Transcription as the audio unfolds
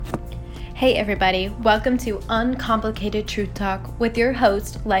Hey everybody, welcome to Uncomplicated Truth Talk with your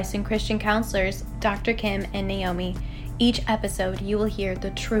host, licensed Christian counselors, Dr. Kym and Naomi. Each episode you will hear the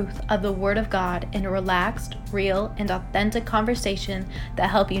truth of the Word of God in a relaxed, real, and authentic conversation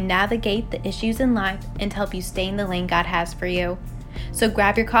that help you navigate the issues in life and help you stay in the lane God has for you. So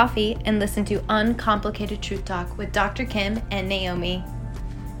grab your coffee and listen to Uncomplicated Truth Talk with Dr. Kym and Naomi.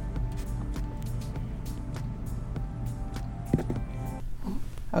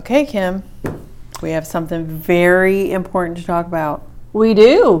 Okay, Kym, we have something very important to talk about. We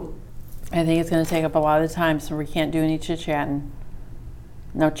do. I think it's going to take up a lot of time, so we can't do any chit-chatting.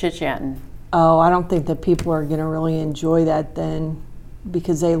 No chit-chatting. Oh, I don't think that people are going to really enjoy that then,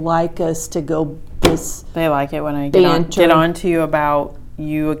 because they like us to go this. They like it when I get on to you about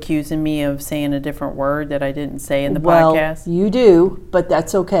you accusing me of saying a different word that I didn't say in the podcast. Well, you do, but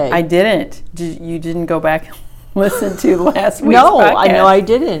that's okay. I didn't. You didn't go back and listen to last week's podcast. No, I know I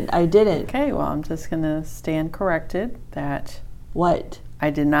didn't. Okay, well, I'm just going to stand corrected that. What? I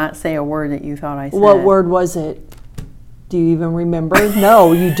did not say a word that you thought I said. What word was it? Do you even remember?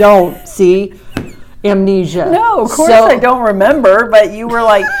 No, you don't. See? Amnesia. No, of course I don't remember, but you were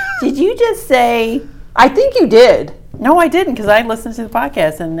like, did you just say? I think you did. No, I didn't, because I listened to the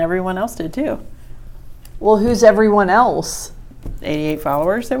podcast and everyone else did too. Well, who's everyone else? 88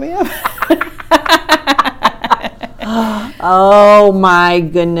 followers that we have. Oh my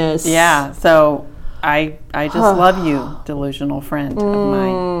goodness. Yeah, so I just love you, delusional friend of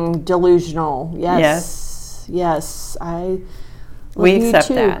mine. Delusional. Yes. We accept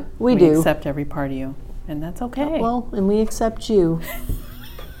that. We do. We accept every part of you, and that's okay. Well, and we accept you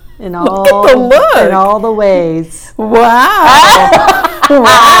in Look at the look. In all the ways. Wow.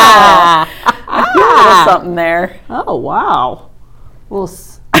 Wow. I feel a little something there. Oh, wow.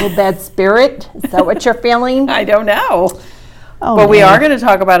 Little bad spirit? Is that what you're feeling? I don't know. Oh, but we are going to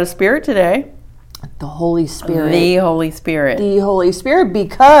talk about a spirit today. The Holy Spirit. The Holy Spirit. The Holy Spirit,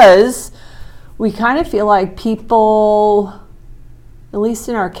 because we kind of feel like people, at least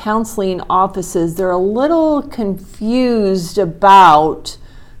in our counseling offices, they're a little confused about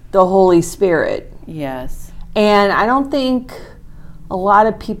the Holy Spirit. Yes. And I don't think a lot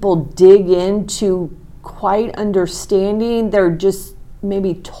of people dig into quite understanding. They're just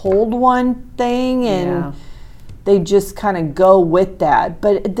maybe told one thing and they just kind of go with that.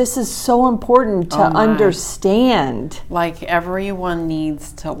 But this is so important to understand. Like, everyone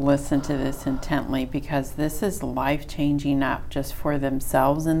needs to listen to this intently, because this is life-changing, not just for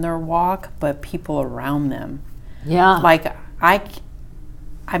themselves in their walk, but people around them. Yeah. Like,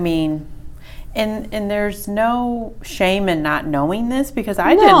 I mean, and there's no shame in not knowing this, because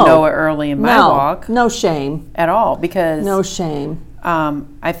I didn't know it early in my walk. No shame. At all, because... No shame.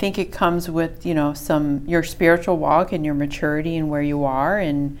 I think it comes with, your spiritual walk and your maturity and where you are.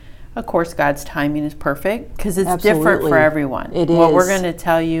 And, of course, God's timing is perfect, because it's different for everyone. It is. What we're going to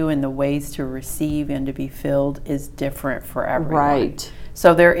tell you and the ways to receive and to be filled is different for everyone. Right.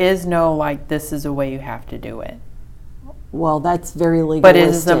 So there is no, this is a way you have to do it. Well, that's very legalistic. But it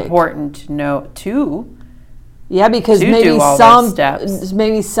is important to know, too. Yeah, because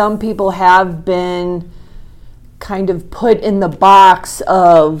maybe some people have been kind of put in the box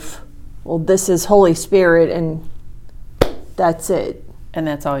of, well, this is Holy Spirit and that's it. And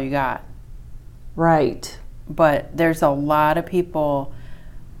that's all you got. Right. But there's a lot of people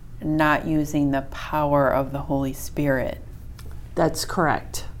not using the power of the Holy Spirit. That's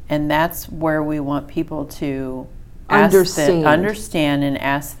correct. And that's where we want people to understand and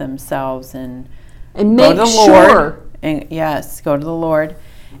ask themselves and make go to the sure. Lord. And yes, go to the Lord.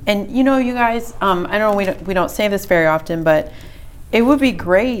 And you guys, I know we don't say this very often, but it would be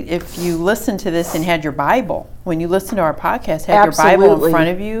great if you listened to this and had your Bible. When you listen to our podcast, have your Bible in front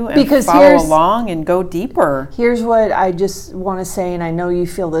of you and follow along and go deeper. Here's what I just want to say, and I know you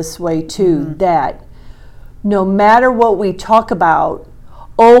feel this way too, that no matter what we talk about,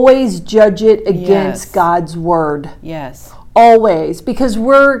 always judge it against God's Word. Yes. Always, because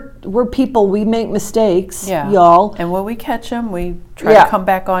we're people. We make mistakes, y'all. And when we catch them, we try to come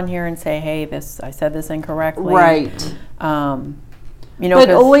back on here and say, "Hey, I said this incorrectly." Right.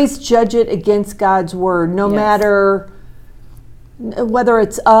 But always judge it against God's Word, no matter whether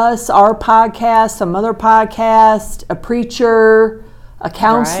it's us, our podcast, some other podcast, a preacher, a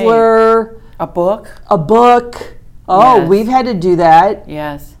counselor, a book. Oh, we've had to do that.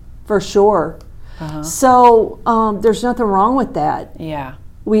 Yes, for sure. So there's nothing wrong with that. Yeah.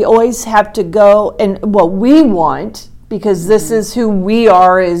 We always have to go, and what we want, because this is who we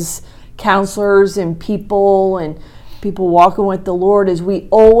are as counselors and people walking with the Lord, is we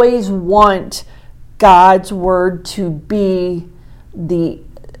always want God's Word to be the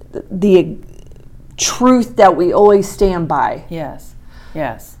the truth that we always stand by. Yes.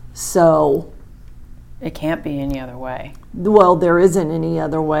 So it can't be any other way. Well, there isn't any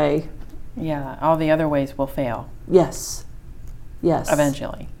other way. Yeah, all the other ways will fail. Yes.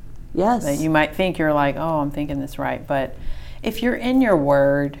 Eventually. Yes. That you might think you're like, oh, I'm thinking this right. But if you're in your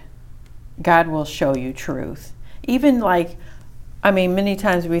word, God will show you truth. Even many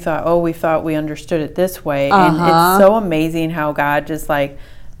times we thought we understood it this way. And it's so amazing how God just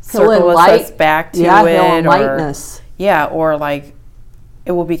circles us back to it. He'll enlighten us. Yeah, or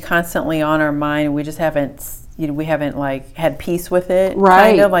it will be constantly on our mind, and we just haven't had peace with it.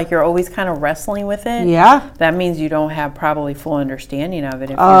 Right. Kind of you're always kind of wrestling with it. Yeah. That means you don't have probably full understanding of it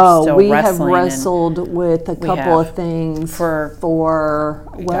if you're still we wrestling. We have wrestled with a couple of things for over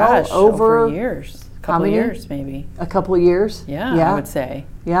years. A couple of years maybe. A couple of years? Yeah, I would say.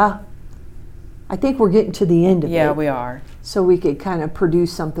 Yeah. I think we're getting to the end of it. Yeah, we are. So we could kind of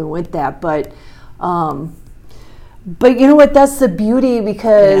produce something with that. But you know what? That's the beauty,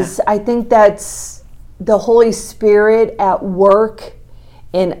 because I think that's the Holy Spirit at work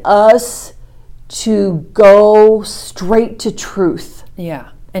in us to go straight to truth.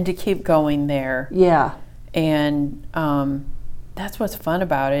 Yeah, and to keep going there. Yeah. And that's what's fun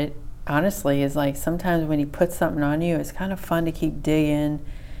about it, honestly, is sometimes when he puts something on you, it's kind of fun to keep digging.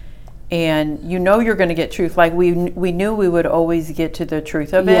 And you're going to get truth. We knew we would always get to the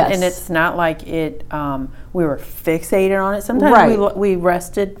truth of it. Yes. And it's not we were fixated on it. Sometimes we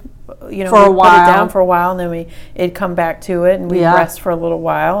rested, for a we while. put it down for a while, and then it'd come back to it, and we'd rest for a little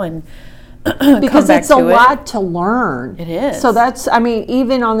while, and because it's a lot to learn. It is. So that's,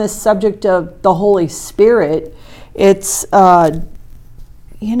 even on this subject of the Holy Spirit, it's,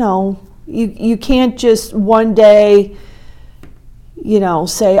 you can't just one day,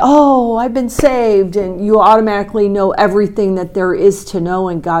 say, oh, I've been saved, and you automatically know everything that there is to know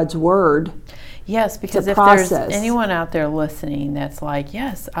in God's Word. Yes, because if there's anyone out there listening that's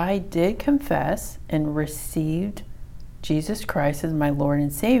yes, I did confess and received Jesus Christ as my Lord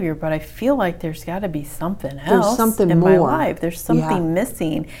and Savior, but I feel like there's got to be something else. There's something in more. My life. There's something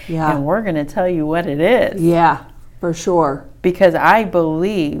missing, and we're going to tell you what it is. Yeah, for sure. Because I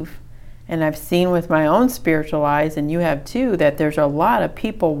believe, and I've seen with my own spiritual eyes, and you have too, that there's a lot of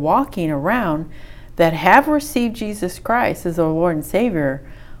people walking around that have received Jesus Christ as their Lord and Savior,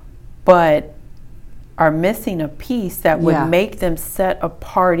 but are missing a piece that would make them set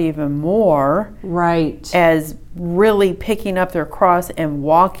apart even more. Right. As really picking up their cross and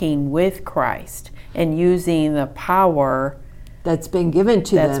walking with Christ and using the power that's been given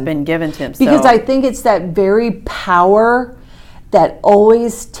to them. That's been given to him. Because I think it's that very power that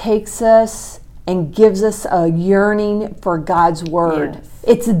always takes us and gives us a yearning for God's Word.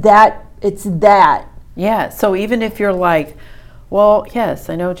 Yes. It's that. Yeah. So even if you're well, yes,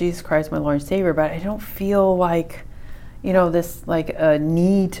 I know Jesus Christ, my Lord and Savior, but I don't feel this a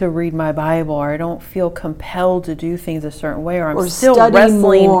need to read my Bible, or I don't feel compelled to do things a certain way, or I'm still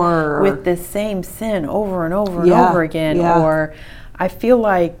wrestling with this same sin over and over and over again, or I feel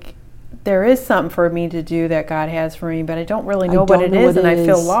like there is something for me to do that God has for me, but I don't really know what it is, and I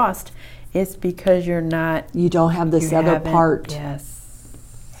feel lost. It's because you don't have this other part. Yes.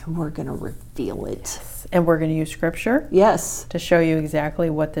 And we're going to reveal it. Yes. And we're going to use Scripture. Yes. To show you exactly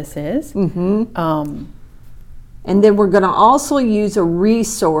what this is. Mm-hmm. And then we're going to also use a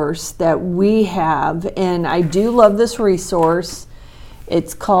resource that we have, and I do love this resource.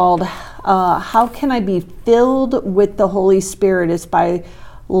 It's called How Can I Be Filled with the Holy Spirit? It's by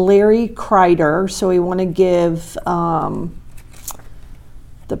Larry Kreider. So we want to give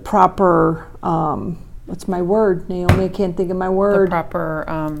the proper, what's my word, Naomi? I can't think of my word. The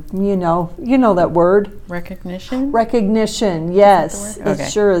proper, you know that word. Recognition? Recognition, yes. Okay.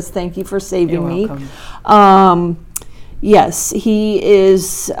 It sure is. Thank you for saving me. You're welcome. Yes, he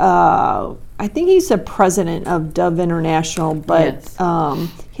is, I think he's the president of Dove International, but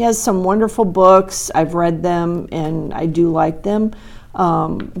he has some wonderful books. I've read them, and I do like them.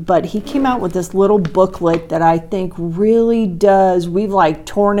 But he came out with this little booklet that I think really does. We've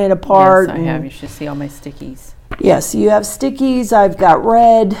torn it apart. Yes, I have. You should see all my stickies. Yes, you have stickies. I've got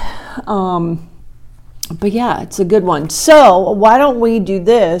red. But yeah, it's a good one. So why don't we do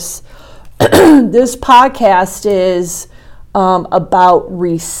this? This podcast is about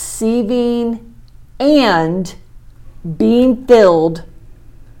receiving and being filled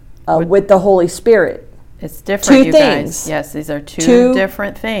with the Holy Spirit. It's different, two things. Guys. Yes, these are two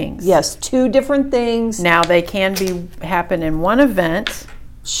different things. Yes, two different things. Now, they can happen in one event.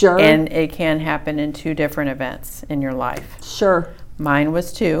 Sure. And it can happen in two different events in your life. Sure. Mine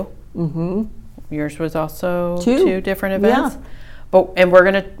was two. Mm-hmm. Yours was also two different events. Yeah. And we're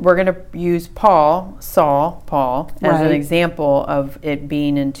gonna use Paul as an example of it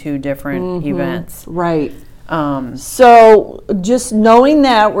being in two different events. Right. So just knowing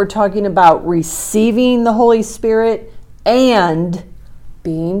that, we're talking about receiving the Holy Spirit and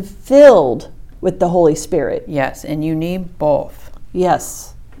being filled with the Holy Spirit. Yes, and you need both.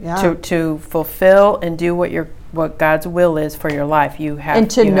 Yes. Yeah. To fulfill and do what God's will is for your life. You have and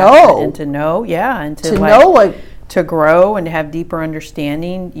to know, to grow and to have deeper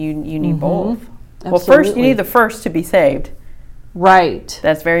understanding. You need both. Absolutely. Well, first you need the first to be saved. Right.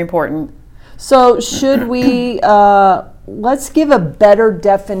 That's very important. So should we, let's give a better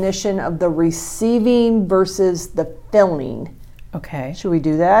definition of the receiving versus the filling. Okay. Should we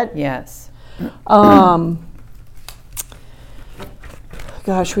do that? Yes.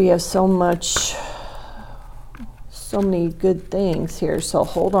 Gosh, we have so many good things here. So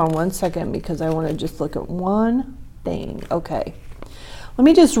hold on one second because I want to just look at one thing. Okay. Let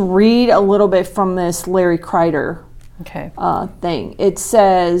me just read a little bit from this Larry Kreider thing. It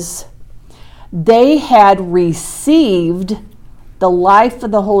says, they had received the life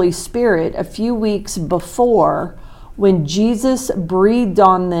of the Holy Spirit a few weeks before when Jesus breathed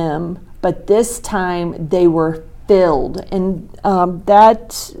on them, but this time they were filled. And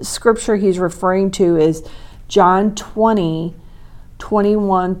that scripture he's referring to is John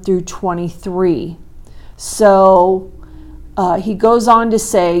 20:21 through 23. So he goes on to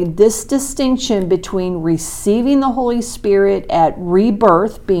say this distinction between receiving the Holy Spirit at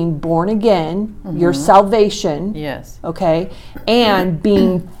rebirth, being born again, your salvation, okay, and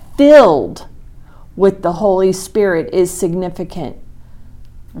being filled with the Holy Spirit is significant.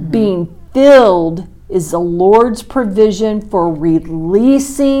 Being filled is the Lord's provision for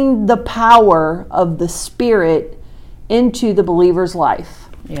releasing the power of the Spirit into the believer's life.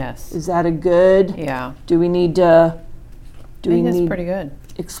 Yes. Is that a good? Yeah. Do we need to? I think that's pretty good.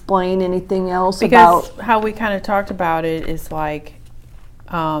 Explain anything else because about how we kind of talked about it is like,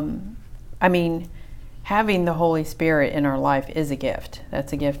 having the Holy Spirit in our life is a gift.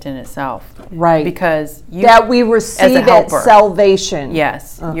 That's a gift in itself, right? Because that we receive at salvation.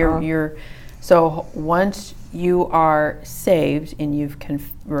 Yes, you're. So once you are saved and you've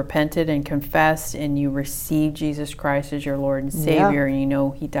repented and confessed and you receive Jesus Christ as your Lord and Savior, and you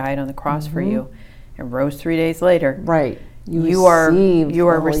know He died on the cross for you and rose 3 days later, right? You are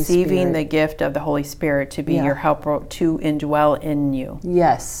receiving the gift of the Holy Spirit to be your helper, to indwell in you.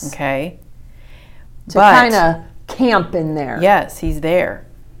 Yes. Okay. To kind of camp in there. Yes, He's there.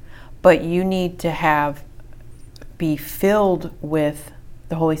 But you need to be filled with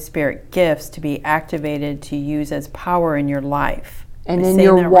the Holy Spirit gifts to be activated to use as power in your life. And in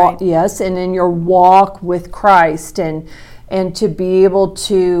your walk, and in your walk with Christ, and to be able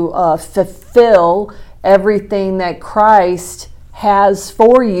to fulfill everything that Christ has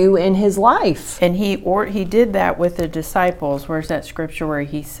for you in His life. And He did that with the disciples. Where's that scripture where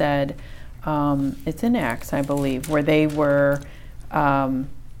He said, it's in Acts, I believe, where they were,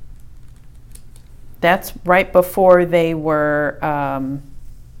 that's right before they were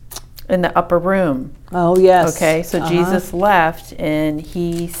in the upper room. Oh, yes. Okay, so Jesus left and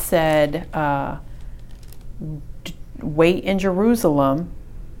He said, wait in Jerusalem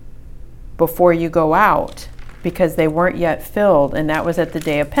before you go out, because they weren't yet filled, and that was at the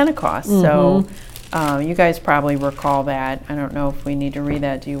day of Pentecost. So you guys probably recall that. I don't know if we need to read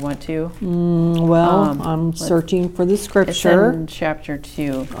that. Do you want to? I'm searching for the scripture. It's in chapter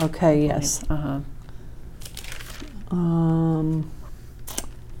 2. Okay, yes.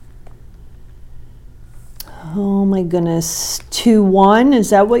 Oh my goodness. 2:1, is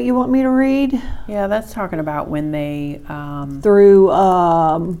that what you want me to read? Yeah, that's talking about when they through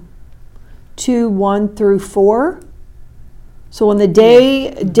 2:1 through 4. So when the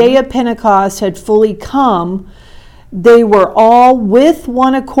day of Pentecost had fully come, they were all with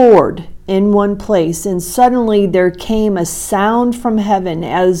one accord in one place, and suddenly there came a sound from heaven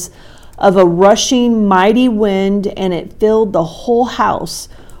as of a rushing mighty wind, and it filled the whole house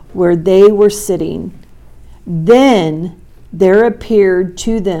where they were sitting. Then there appeared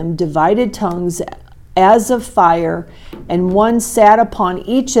to them divided tongues as of fire, and one sat upon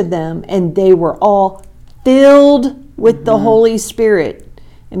each of them, and they were all filled with the Holy Spirit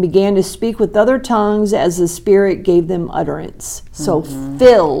and began to speak with other tongues as the Spirit gave them utterance. So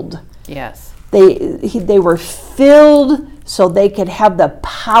filled. Yes. They were filled so they could have the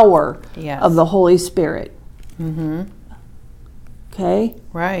power of the Holy Spirit. Okay?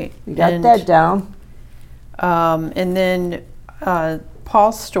 Right. We got that down. And then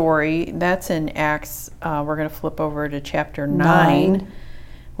Paul's story, that's in Acts. We're going to flip over to chapter 9.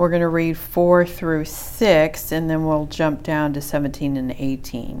 We're going to read 4 through 6, and then we'll jump down to 17 and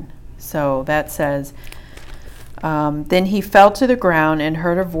 18. So that says, then he fell to the ground and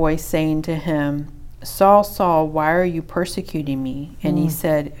heard a voice saying to him, Saul, Saul, why are you persecuting me? And he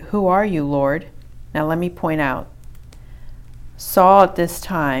said, who are you, Lord? Now let me point out, Saul at this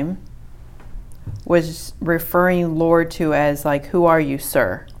time was referring Lord to as like, who are you,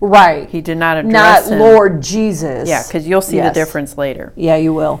 sir? Right. He did not address Not him. Lord Jesus. Yeah, because you'll see the difference later. Yeah,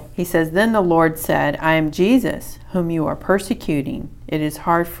 you will. He says, then the Lord said, I am Jesus, whom you are persecuting. It is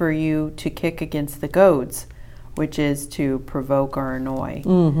hard for you to kick against the goads, which is to provoke or annoy.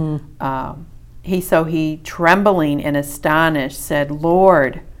 He trembling and astonished said,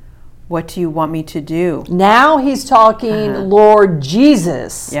 Lord, what do you want me to do? Now he's talking Lord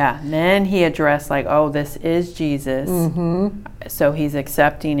Jesus. Yeah, and then he addressed like, oh, this is Jesus. So he's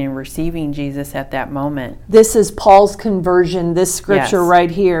accepting and receiving Jesus at that moment. This is Paul's conversion, this scripture right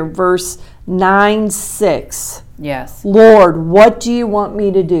here, verse 9:6. Yes. Lord, what do you want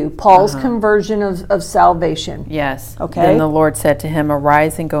me to do? Paul's conversion of salvation. Yes. Okay. Then the Lord said to him,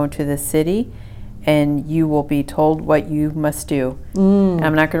 arise and go into the city, and you will be told what you must do. And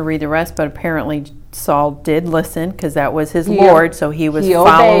I'm not going to read the rest, but apparently Saul did listen because that was his Lord, so he was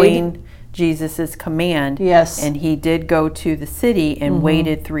following Jesus' command. Yes. And he did go to the city and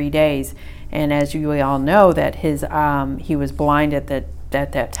waited 3 days. And as we all know, that he was blind at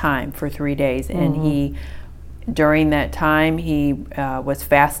that time for 3 days, and during that time he was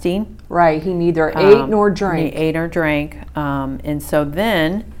fasting. Right, he neither ate nor drank. He ate or drank. And so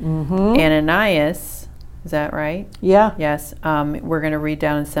then Ananias, is that right? Yeah. Yes. We're going to read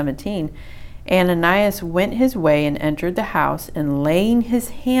down in 17. Ananias went his way and entered the house, and laying his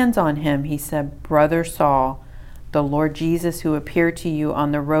hands on him, he said, Brother Saul, the Lord Jesus, who appeared to you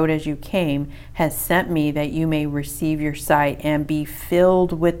on the road as you came, has sent me that you may receive your sight and be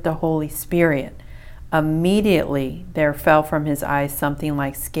filled with the Holy Spirit. Immediately there fell from his eyes something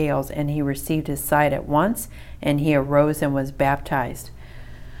like scales, and he received his sight at once, and he arose and was baptized.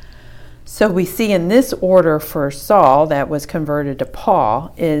 So we see in this order for Saul that was converted to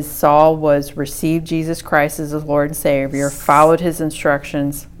Paul is Saul was received Jesus Christ as his Lord and Savior, followed his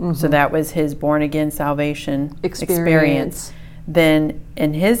instructions, so that was his born-again salvation experience. Then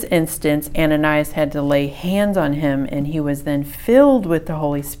in his instance, Ananias had to lay hands on him, and he was then filled with the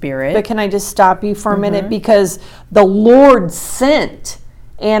Holy Spirit. But can I just stop you for a minute? Because the Lord sent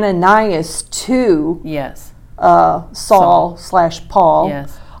Ananias to Saul/Paul.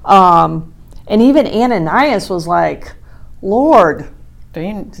 Yes. And even Ananias was like, Lord,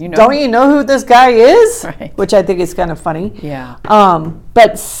 don't you know who this guy is? Right. Which I think is kind of funny. Yeah.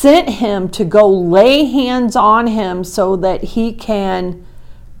 But sent him to go lay hands on him so that he can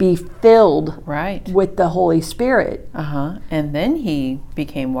be filled with the Holy Spirit. And then he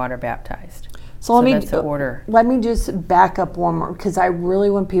became water baptized. So that's the order. Let me just back up one more, because I really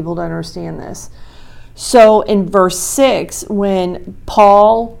want people to understand this. So in verse 6, when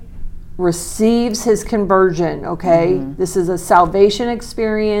Paul receives his conversion, this is a salvation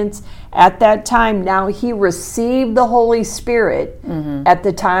experience at that time. Now he received the Holy Spirit at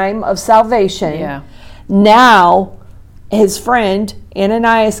the time of salvation. Now his friend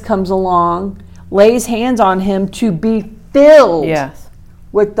Ananias comes along, lays hands on him to be filled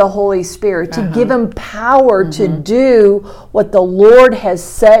with the Holy Spirit, to give him power to do what the Lord has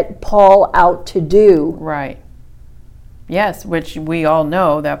set Paul out to do. Right. Yes, which we all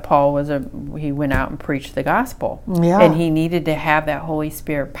know that Paul he went out and preached the gospel. Yeah. And he needed to have that Holy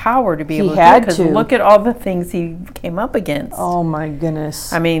Spirit power to be able to do it. Because look at all the things he came up against. Oh my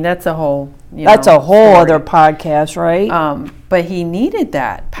goodness. I mean, that's a whole whole other podcast, right? But he needed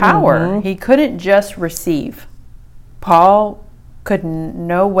that power. He couldn't just receive. Paul could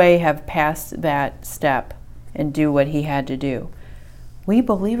no way have passed that step and do what he had to do. We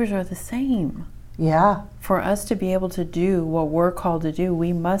believers are the same. Yeah. For us to be able to do what we're called to do,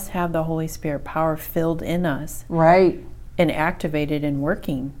 we must have the Holy Spirit power filled in us. Right. And activated and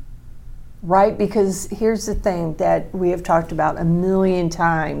working. Right, because here's the thing that we have talked about a million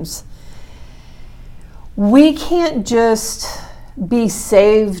times. We can't just be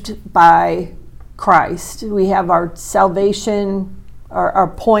saved by Christ. We have our salvation, our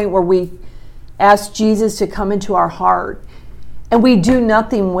point where we ask Jesus to come into our heart, and we do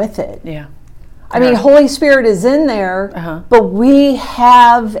nothing with it. Yeah. I mean, Holy Spirit is in there, but we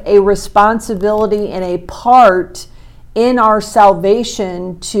have a responsibility and a part in our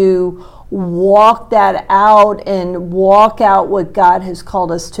salvation to walk that out and walk out what God has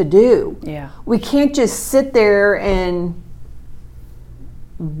called us to do. Yeah. We can't just sit there and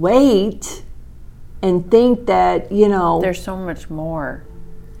wait and think that, there's so much more.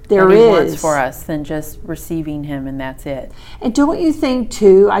 There that he is. wants for us than just receiving him and that's it. And don't you think,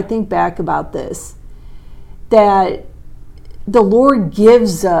 too, I think back about this, that the Lord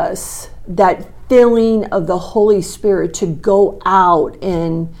gives us that filling of the Holy Spirit to go out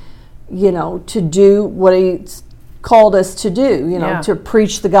and, to do what he's called us to do, to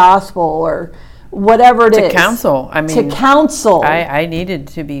preach the gospel or whatever it is. To counsel. To counsel. I needed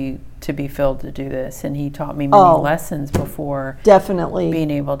to be filled to do this, and he taught me many lessons before definitely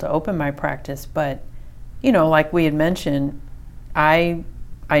being able to open my practice. But, like we had mentioned, I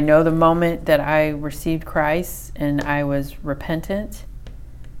know the moment that I received Christ and I was repentant,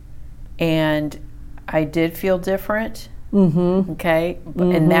 and I did feel different. Mm-hmm. Okay?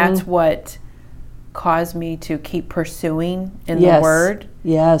 Mm-hmm. And that's what caused me to keep pursuing in the Word.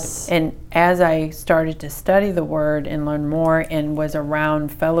 Yes. And as I started to study the Word and learn more and was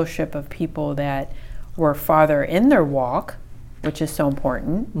around fellowship of people that were farther in their walk, which is so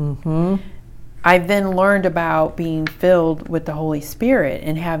important, mm-hmm. I then learned about being filled with the Holy Spirit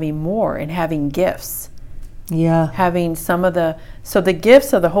and having more and having gifts. Yeah. Having so the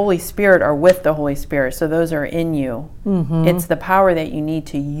gifts of the Holy Spirit are with the Holy Spirit. So those are in you. Mm-hmm. It's the power that you need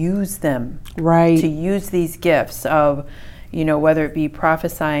to use them. Right. To use these gifts of, whether it be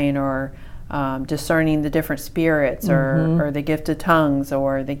prophesying or discerning the different spirits mm-hmm. or the gift of tongues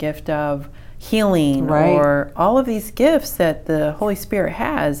or the gift of healing or all of these gifts that the Holy Spirit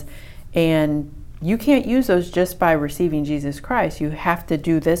has. And you can't use those just by receiving Jesus Christ. You have to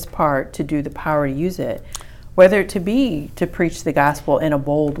do this part to do the power to use it. Whether it to preach the gospel in a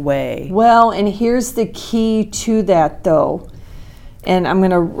bold way. Well, and here's the key to that, though. And I'm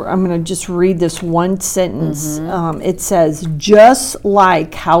gonna just read this one sentence. Mm-hmm. It says, "Just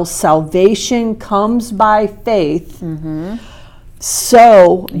like how salvation comes by faith, mm-hmm.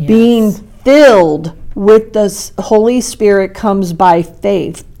 so being filled with the Holy Spirit comes by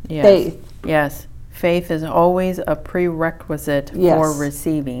faith." Yes. Faith. Yes. Faith is always a prerequisite for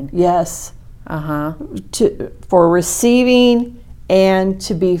receiving. Yes. Uh-huh. For receiving and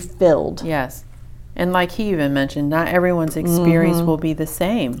to be filled. Yes. And like he even mentioned, not everyone's experience mm-hmm. will be the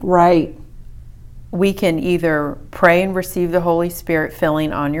same. Right. We can either pray and receive the Holy Spirit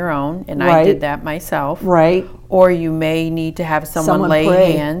filling on your own, and I did that myself. Right. Or you may need to have someone lay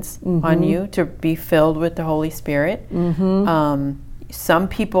pray. Hands mm-hmm. on you to be filled with the Holy Spirit. Mm-hmm. Some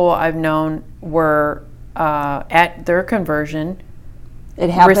people I've known were at their conversion. It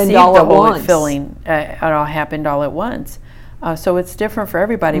happened received all the at Holy once. Filling. It all happened all at once. So it's different for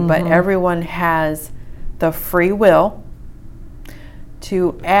everybody, mm-hmm. but everyone has the free will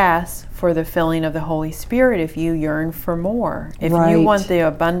to ask for the filling of the Holy Spirit if you yearn for more. If you want the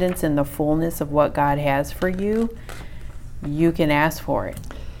abundance and the fullness of what God has for you, you can ask for it.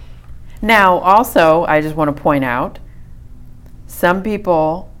 Now, also, I just want to point out, some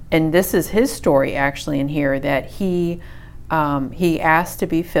people, and this is his story actually in here, that he asked to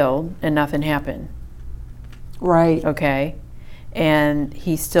be filled and nothing happened. Right. Okay. And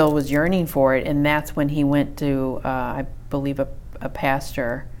he still was yearning for it, and that's when he went to, I believe, a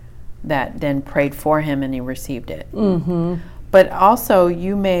pastor that then prayed for him and he received it. Mm-hmm. But also,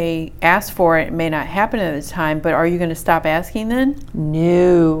 you may ask for it, it may not happen at the time, but are you going to stop asking then?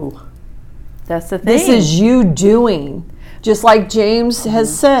 No. That's the thing. This is you doing. Just like James has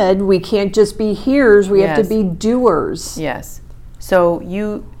mm-hmm. said, we can't just be hearers, we have to be doers. Yes.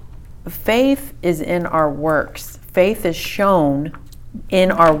 So faith is in our works. Faith is shown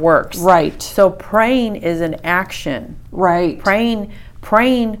in our works. Right. So praying is an action. Right.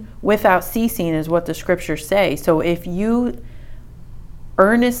 Praying without ceasing is what the scriptures say. So if you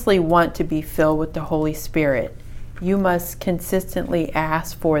earnestly want to be filled with the Holy Spirit, you must consistently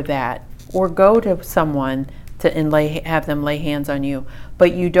ask for that, or go to someone and have them lay hands on you.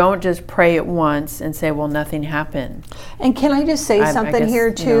 But you don't just pray it once and say, well, nothing happened. And can I just say something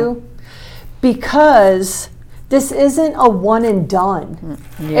here too? Because this isn't a one and done.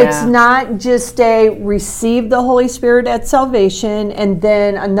 Yeah. It's not just a receive the Holy Spirit at salvation and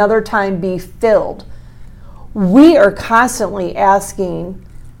then another time be filled. We are constantly asking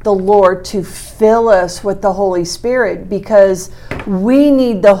the Lord to fill us with the Holy Spirit, because we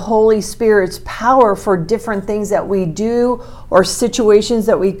need the Holy Spirit's power for different things that we do or situations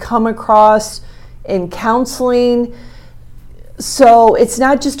that we come across in counseling. So it's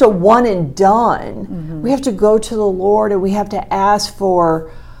not just a one and done. Mm-hmm. We have to go to the Lord and we have to ask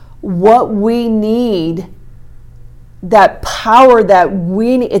for what we need, that power that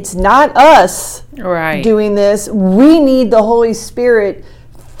we need. It's not us doing this. We need the Holy Spirit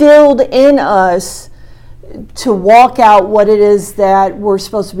filled in us to walk out what it is that we're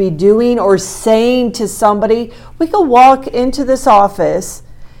supposed to be doing or saying to somebody. We could walk into this office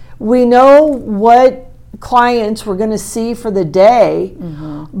we know what clients we're going to see for the day,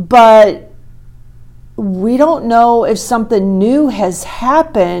 but we don't know if something new has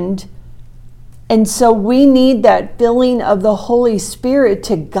happened. And so we need that filling of the Holy Spirit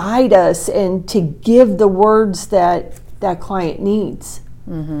to guide us and to give the words that that client needs.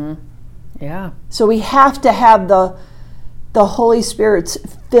 Yeah. So we have to have the Holy Spirit's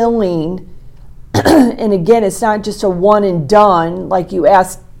filling. And again, it's not just a one and done, like you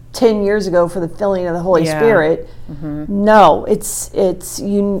asked 10 years ago for the filling of the Holy Spirit. No, it's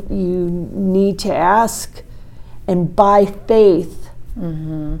you need to ask, and by faith,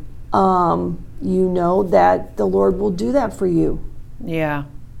 you know that the Lord will do that for you. Yeah.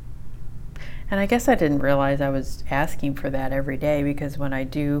 And I guess I didn't realize I was asking for that every day, because when I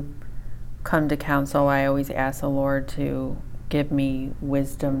do come to counsel, I always ask the Lord to give me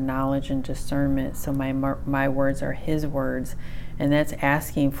wisdom, knowledge, and discernment, so my words are His words. And that's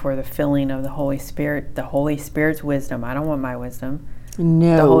asking for the filling of the Holy Spirit, the Holy Spirit's wisdom. I don't want my wisdom.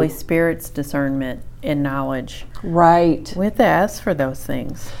 No. The Holy Spirit's discernment and knowledge. Right. We have to ask for those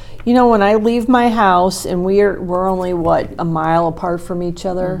things. You know, when I leave my house, and we're only, a mile apart from each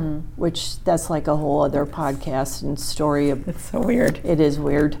other, which that's like a whole other podcast and story. It's so weird. It is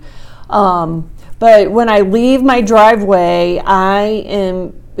weird. But when I leave my driveway,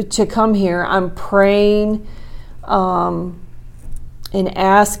 to come here, I'm praying and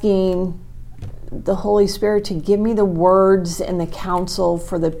asking the Holy Spirit to give me the words and the counsel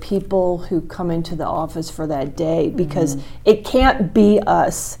for the people who come into the office for that day, because it can't be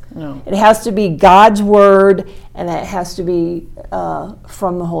us. No. It has to be God's word, and it has to be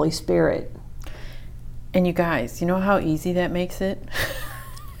from the Holy Spirit. And you guys, you know how easy that makes it?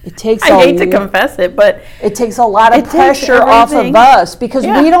 It takes I hate to confess it, but it takes a lot of pressure off of us, because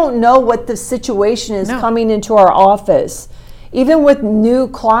we don't know what the situation is coming into our office. Even with new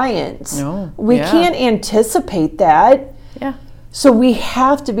clients, we can't anticipate that. Yeah. So we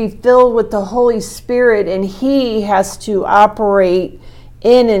have to be filled with the Holy Spirit, and He has to operate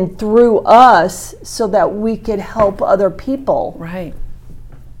in and through us so that we could help other people. Right.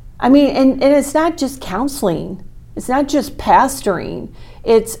 I mean, and it's not just counseling. It's not just pastoring.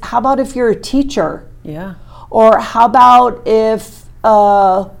 It's, how about if you're a teacher? Yeah. Or how about if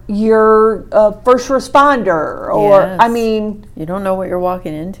you're a first responder? Or, Yes. I mean... You don't know what you're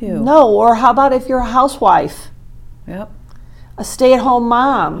walking into. No, or how about if you're a housewife? Yep. A stay-at-home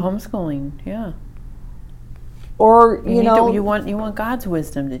mom? Homeschooling, yeah. Or, you know... You want God's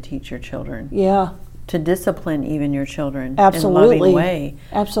wisdom to teach your children. Yeah. To discipline even your children Absolutely. in a loving way.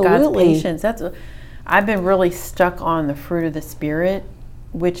 Absolutely. God's patience. I've been really stuck on the fruit of the Spirit,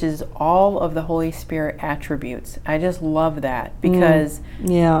 which is all of the Holy Spirit attributes. I just love that, because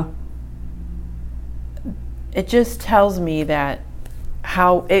it just tells me that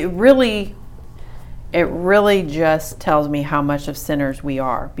how it really just tells me how much of sinners we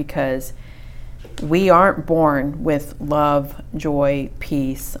are, because we aren't born with love, joy,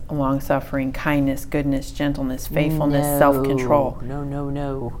 peace, long-suffering, kindness, goodness, gentleness, faithfulness, self-control.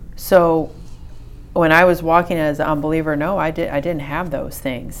 No. So when I was walking as an unbeliever, no, I didn't have those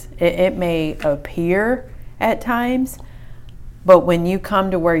things. It may appear at times, but when you come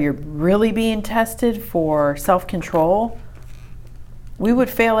to where you're really being tested for self-control, we would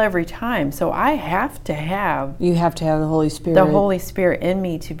fail every time. So I have to have... You have to have the Holy Spirit. The Holy Spirit in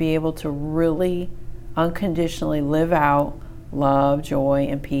me to be able to really unconditionally live out love, joy,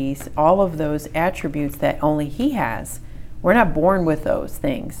 and peace, all of those attributes that only He has. We're not born with those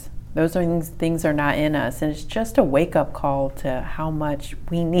things. Those things are not in us, and it's just a wake-up call to how much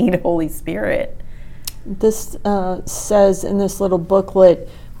we need Holy Spirit. This says in this little booklet,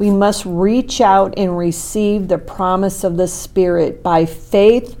 we must reach out and receive the promise of the Spirit. By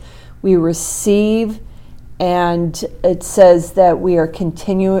faith, we receive, and it says that we are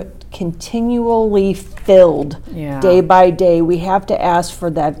continually filled day by day. We have to ask for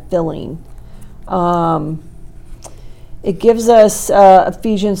that filling. It gives us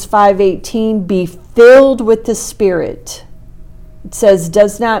Ephesians 5:18, be filled with the Spirit. It says,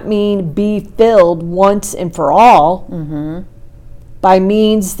 does not mean be filled once and for all, by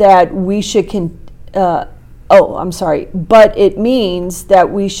means that we should, but it means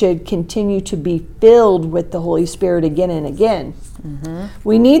that we should continue to be filled with the Holy Spirit again and again.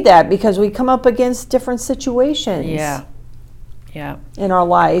 We need that because we come up against different situations. In our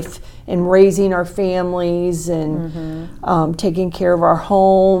life, and raising our families, and taking care of our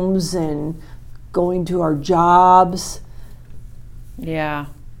homes, and going to our jobs. Yeah,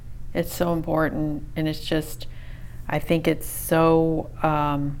 it's so important, and it's just, I think it's so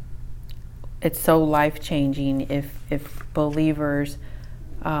life-changing if believers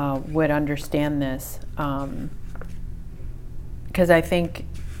would understand this. Because I think,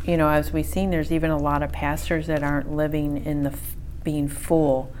 as we've seen, there's even a lot of pastors that aren't living in the being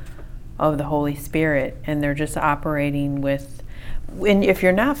full of the Holy Spirit, and they're just operating with. If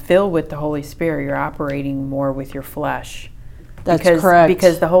you're not filled with the Holy Spirit, you're operating more with your flesh. That's correct.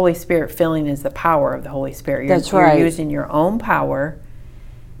 Because the Holy Spirit filling is the power of the Holy Spirit. You're using your own power,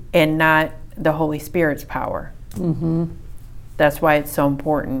 and not the Holy Spirit's power. Mm-hmm. That's why it's so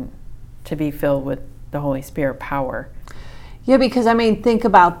important to be filled with the Holy Spirit power. Yeah, because think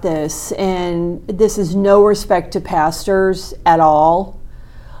about this, and this is no respect to pastors at all.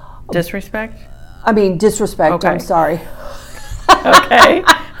 Disrespect? Disrespect, okay. I'm sorry. Okay.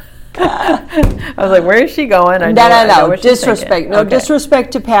 I was like, where is she going? No, disrespect. No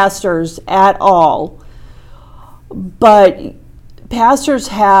disrespect to pastors at all. But pastors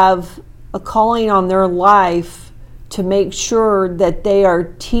have a calling on their life to make sure that they are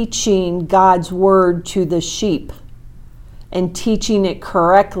teaching God's word to the sheep and teaching it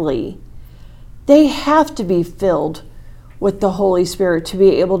correctly. They have to be filled with the Holy Spirit to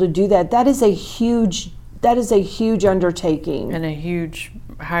be able to do that. That is a huge undertaking. And a huge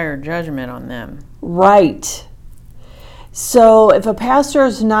higher judgment on them. Right. So if a pastor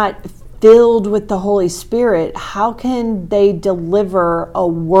is not filled with the Holy Spirit, how can they deliver a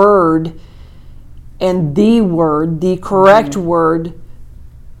word and the correct word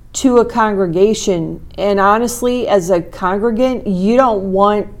to a congregation? And honestly, as a congregant, you don't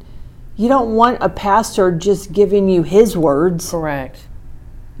want a pastor just giving you his words. Correct.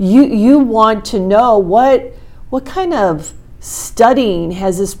 You want to know what kind of studying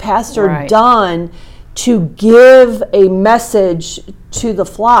has this pastor done to give a message to the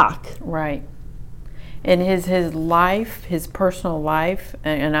flock. Right. And his life, his personal life,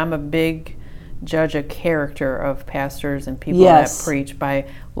 and I'm a big judge of character of pastors and people that preach by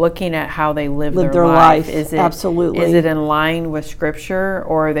looking at how they live their life. Absolutely. Is it in line with Scripture,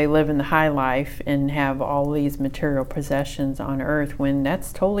 or are they living the high life and have all these material possessions on earth when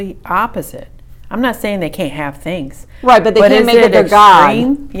that's totally opposite? I'm not saying they can't have things. Right, but they can't make it their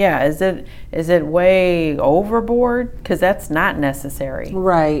God. Yeah, is it way overboard? Because that's not necessary.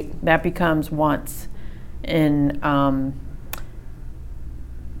 Right. That becomes once. And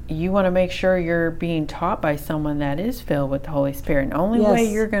you want to make sure you're being taught by someone that is filled with the Holy Spirit. And the only way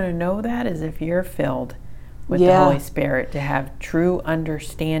you're going to know that is if you're filled with the Holy Spirit, to have true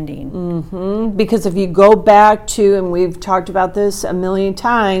understanding. Mm-hmm. Because if you go back to, and we've talked about this a million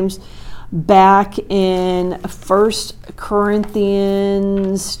times, back in 1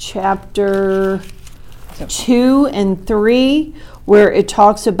 Corinthians chapter 2 and 3, where it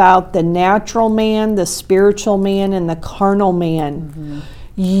talks about the natural man, the spiritual man, and the carnal man. Mm-hmm.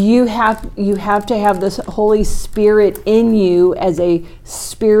 You have to have this Holy Spirit in you as a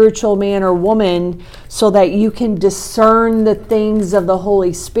spiritual man or woman so that you can discern the things of the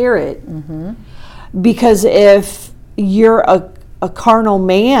Holy Spirit. Mm-hmm. Because if you're a carnal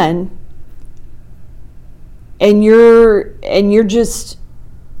man and you're just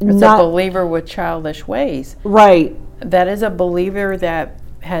not a believer with childish ways. Right. That is a believer that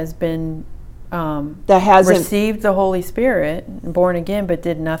has been that hasn't received the Holy Spirit, born again, but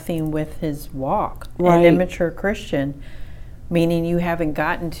did nothing with his walk. Right. An immature Christian, meaning you haven't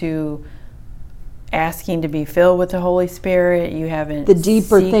gotten to asking to be filled with the Holy Spirit. You haven't the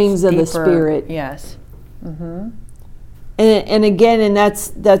deeper things of the Spirit. Yes. Mm-hmm. And again, and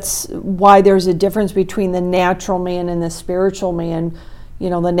that's why there's a difference between the natural man and the spiritual man.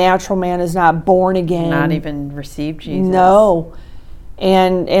 The natural man is not born again, not even received Jesus. No.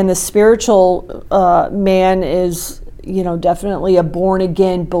 And the spiritual man is, definitely a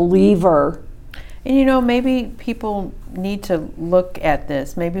born-again believer. And, maybe people need to look at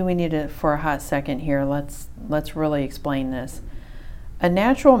this. Maybe we need to, for a hot second here, let's really explain this. A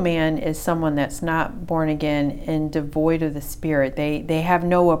natural man is someone that's not born again and devoid of the Spirit. They have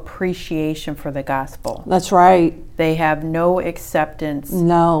no appreciation for the gospel. That's right. They have no acceptance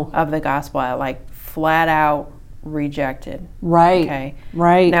of the gospel, like flat out rejected. Right. Okay.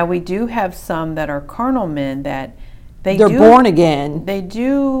 Right. Now we do have some that are carnal men that they're born again. They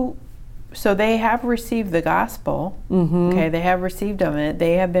do. So they have received the gospel. Mm-hmm. Okay. They have received them.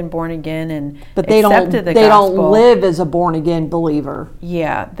 They have been born again and accepted the gospel. They don't live as a born again believer.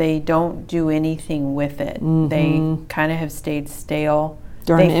 Yeah. They don't do anything with it. Mm-hmm. They kind of have stayed stale.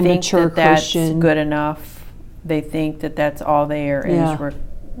 They're an immature Christian. That's good enough. They think that that's all there is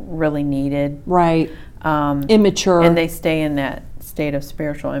really needed. Right. Immature. And they stay in that state of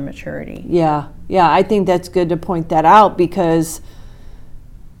spiritual immaturity. Yeah. I think that's good to point that out because,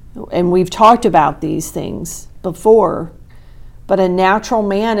 and we've talked about these things before, But a natural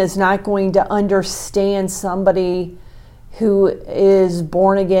man is not going to understand somebody who is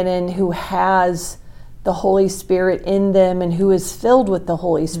born again and who has the Holy Spirit in them and who is filled with the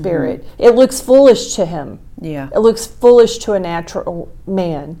Holy Spirit. It looks foolish to him. Yeah. It looks foolish to a natural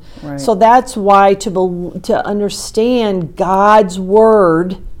man. Right. So that's why to understand God's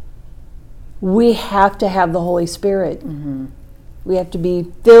word, we have to have the Holy Spirit. We have to be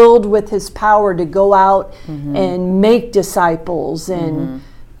filled with his power to go out and make disciples and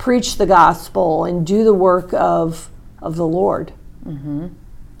preach the gospel and do the work of the Lord.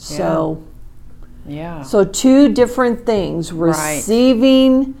 So, so two different things: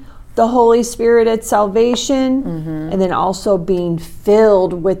 receiving the Holy Spirit at salvation, and then also being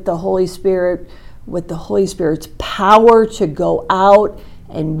filled with the Holy Spirit, with the Holy Spirit's power to go out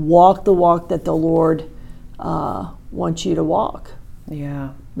and walk the walk that the Lord wants you to walk.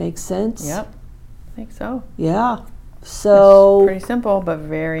 Yeah. Makes sense? Yep. I think so. Yeah. So it's pretty simple, but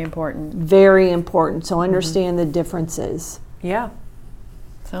very important. Very important. So understand the differences. Yeah.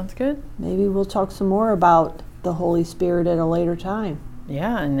 Sounds good. Maybe we'll talk some more about the Holy Spirit at a later time.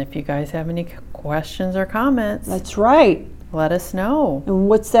 Yeah, and if you guys have any questions or comments, that's right. Let us know. And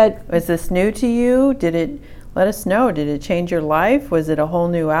what's that? Is this new to you? Let us know. Did it change your life? Was it a whole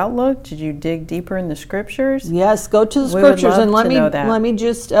new outlook? Did you dig deeper in the scriptures? Yes, go to the scriptures and let me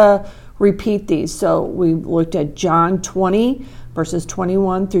just repeat these. So we looked at John 20, verses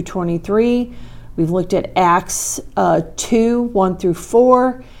 21 through 23. We've looked at Acts 2, 1 through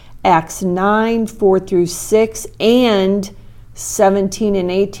 4, Acts 9, 4 through 6, and 17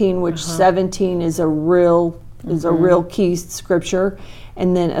 and 18, which 17 is a real key scripture,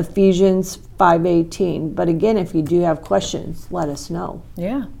 and then Ephesians 5:18. But again, if you do have questions, let us know.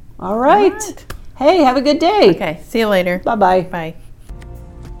 Yeah. All right. Hey, have a good day. Okay. See you later. Bye-bye. Bye.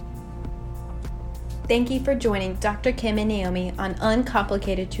 Thank you for joining Dr. Kym and Naomi on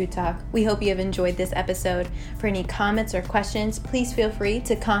Uncomplicated Truth Talk. We hope you have enjoyed this episode. For any comments or questions, please feel free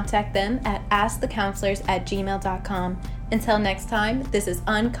to contact them at askthecounselors@gmail.com. Until next time, this is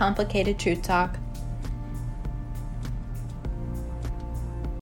Uncomplicated Truth Talk.